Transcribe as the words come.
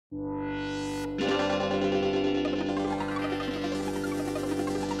Well,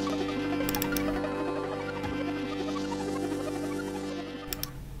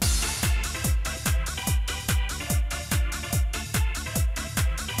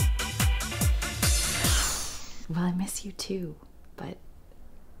 I miss you too, but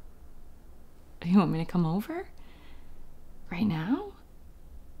you want me to come over? Right now?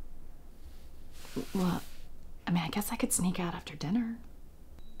 Well, I mean, I guess I could sneak out after dinner.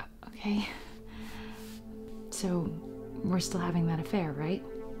 Okay. So, we're still having that affair, right?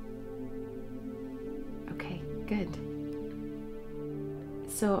 Okay, good.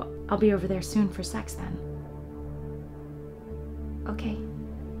 So, I'll be over there soon for sex then. Okay.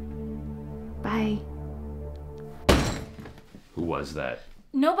 Bye. Who was that?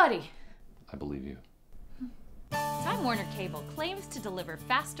 Nobody. I believe you. Time Warner Cable claims to deliver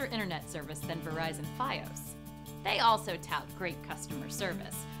faster internet service than Verizon Fios. They also tout great customer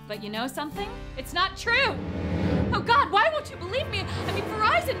service. But you know something? It's not true! Oh God, why won't you believe me? I mean,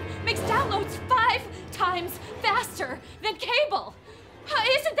 Verizon makes downloads 5 times faster than cable.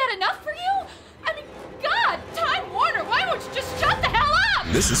 Isn't that enough for you? I mean, God, Time Warner, why won't you just shut the hell up?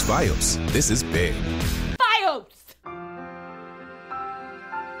 This is Fios. This is big. Fios!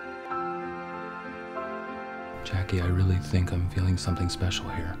 Jackie, I really think I'm feeling something special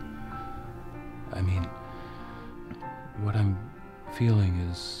here. I mean, what I'm feeling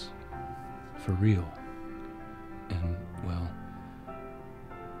is for real. And, well,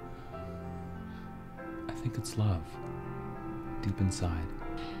 I think it's love, deep inside.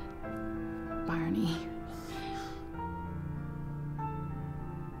 Barney.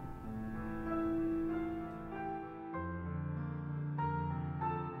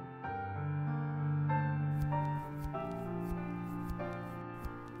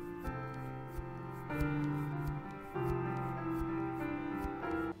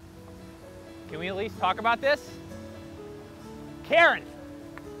 Can we at least talk about this? Karen!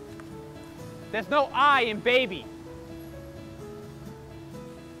 There's no I in baby.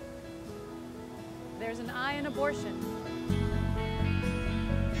 There's an I in abortion.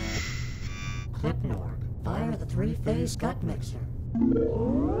 Clipboard. Fire the 3-phase cut mixer.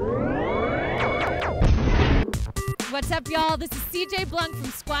 What's up, y'all? This is CJ Blunk from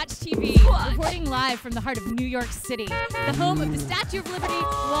Squatch TV, reporting live from the heart of New York City, the home of the Statue of Liberty,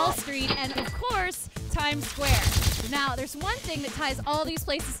 Wall Street, and of course, Times Square. Now, there's one thing that ties all these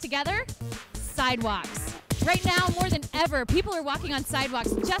places together: sidewalks. Right now, more than ever, people are walking on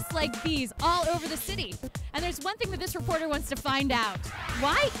sidewalks just like these all over the city. And there's one thing that this reporter wants to find out.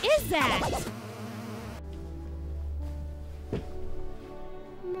 Why is that?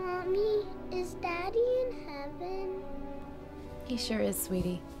 Mommy, is Daddy in heaven? He sure is,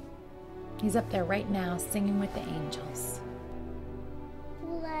 sweetie. He's up there right now singing with the angels.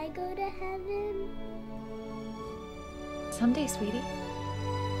 Will I go to heaven? Someday, sweetie.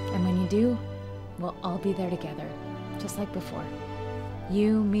 And when you do, we'll all be there together, just like before.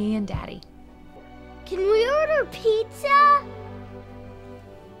 You, me, and Daddy. Can we order pizza?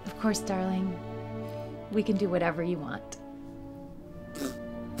 Of course, darling. We can do whatever you want.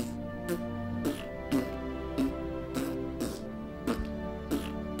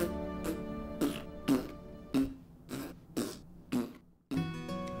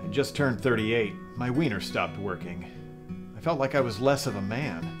 I just turned 38. My wiener stopped working. I felt like I was less of a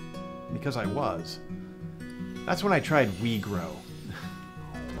man. Because I was. That's when I tried WeGrow.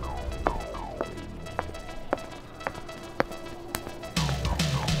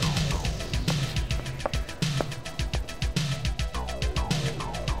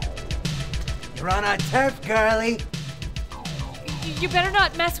 You're on our turf, girlie. You better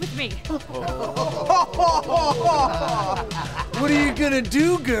not mess with me. What are you gonna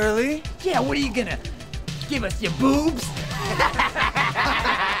do, girlie? Yeah, what are you gonna give us your boobs?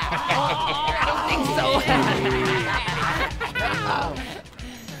 I don't think so.